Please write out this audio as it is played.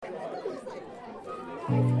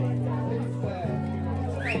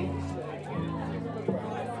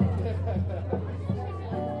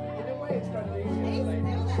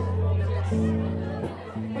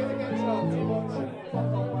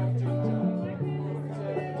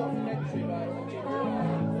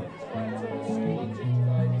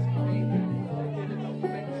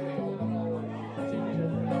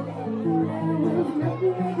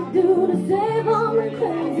Do to save all the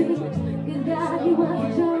crazy. Good God, you are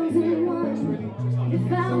the chosen one. You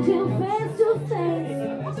found him face to face.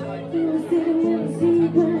 He was sitting in a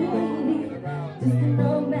secret lady. Just to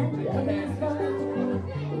know that love is fun.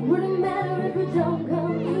 It wouldn't matter if it don't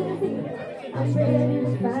come easy. I'm ready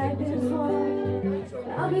to fight this war.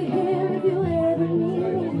 I'll be here if you ever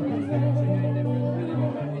need me.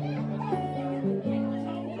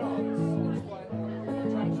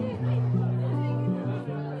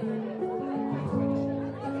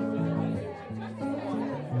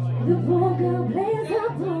 The poor girl plays her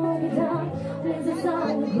poor guitar, plays a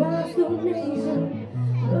song across the nation.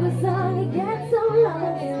 But the song, it gets so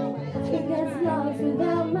lost, it gets lost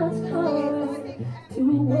without much cause.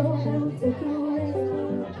 Two worlds that will take you away.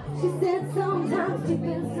 She said sometimes deep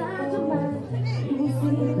inside your mind, you will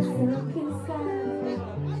see the sunken sky.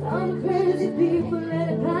 All the crazy people let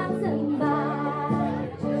it pass them by.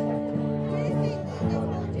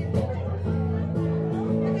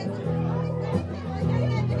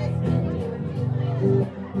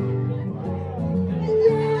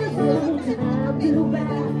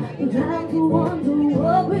 Time to wonder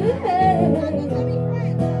what we had.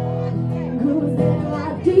 'Cause there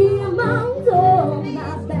are demons on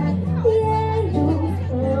my back. The angels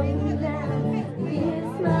coming down.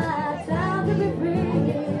 It's my time to be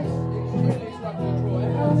free.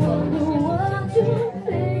 I wonder what you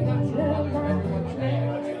think about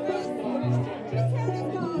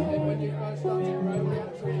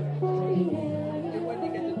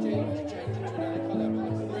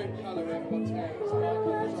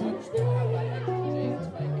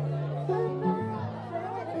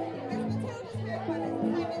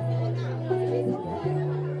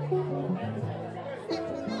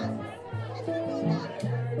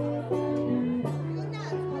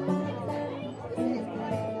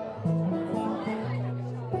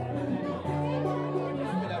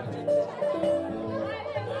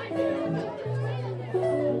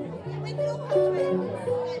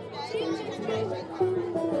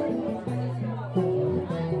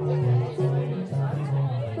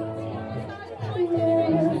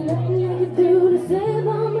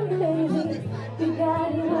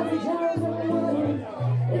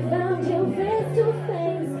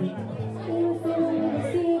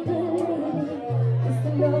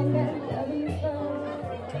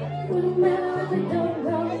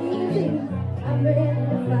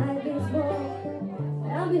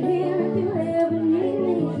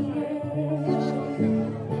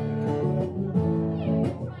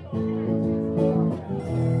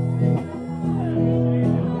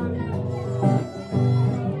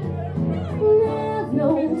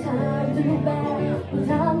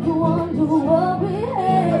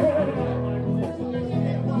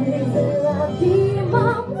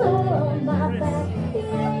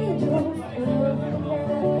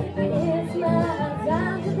it's my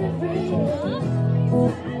time to be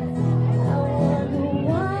free.